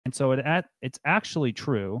And so it's actually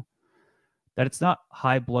true that it's not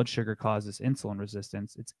high blood sugar causes insulin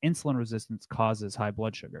resistance. It's insulin resistance causes high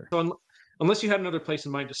blood sugar. So unless you had another place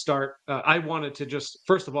in mind to start, I wanted to just,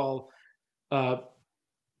 first of all, uh,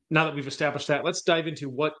 now that we've established that, let's dive into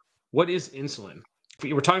what is insulin.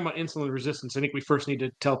 If we're talking about insulin resistance, I think we first need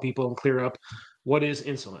to tell people and clear up what is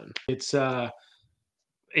insulin.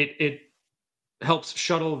 It helps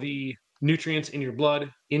shuttle the nutrients in your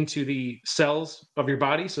blood into the cells of your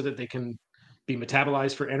body so that they can be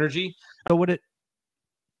metabolized for energy. So what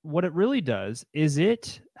it really does is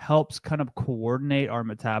it helps kind of coordinate our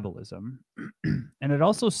metabolism, and it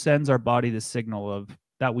also sends our body the signal of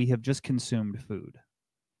that we have just consumed food.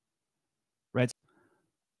 Right?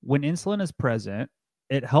 When insulin is present,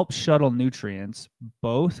 it helps shuttle nutrients,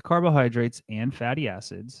 both carbohydrates and fatty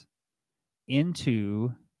acids,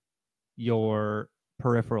 into your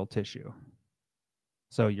peripheral tissue.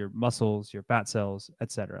 So your muscles, your fat cells,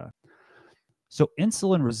 etc. So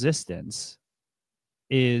insulin resistance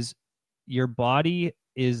is your body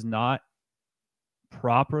is not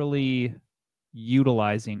properly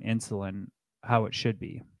utilizing insulin how it should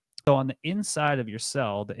be. So on the inside of your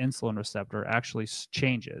cell, the insulin receptor actually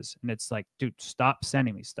changes, and it's like, dude, stop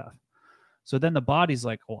sending me stuff. So then the body's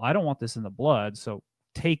like, well, I don't want this in the blood, so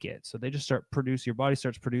take it. So they just your body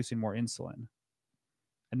starts producing more insulin.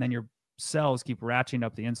 And then your cells keep ratcheting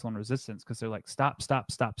up the insulin resistance because they're like, stop, stop,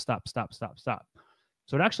 stop, stop, stop, stop, stop.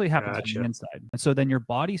 So it actually happens from the inside. And so then your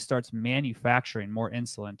body starts manufacturing more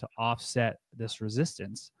insulin to offset this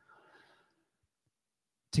resistance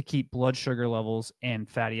to keep blood sugar levels and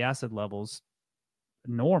fatty acid levels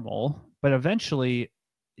normal, but eventually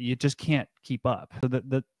you just can't keep up. So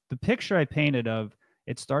the picture I painted of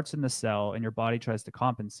it starts in the cell and your body tries to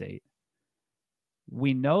compensate.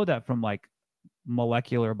 We know that from like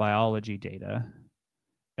molecular biology data,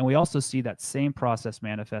 and we also see that same process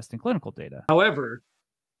manifest in clinical data. However,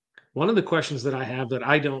 one of the questions that I have that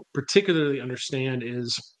I don't particularly understand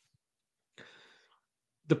is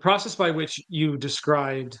the process by which you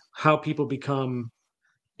described how people become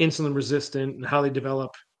insulin resistant and how they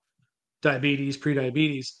develop diabetes,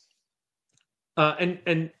 prediabetes.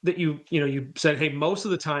 And that you said, hey, most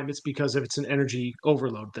of the time it's because it's an energy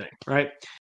overload thing, right?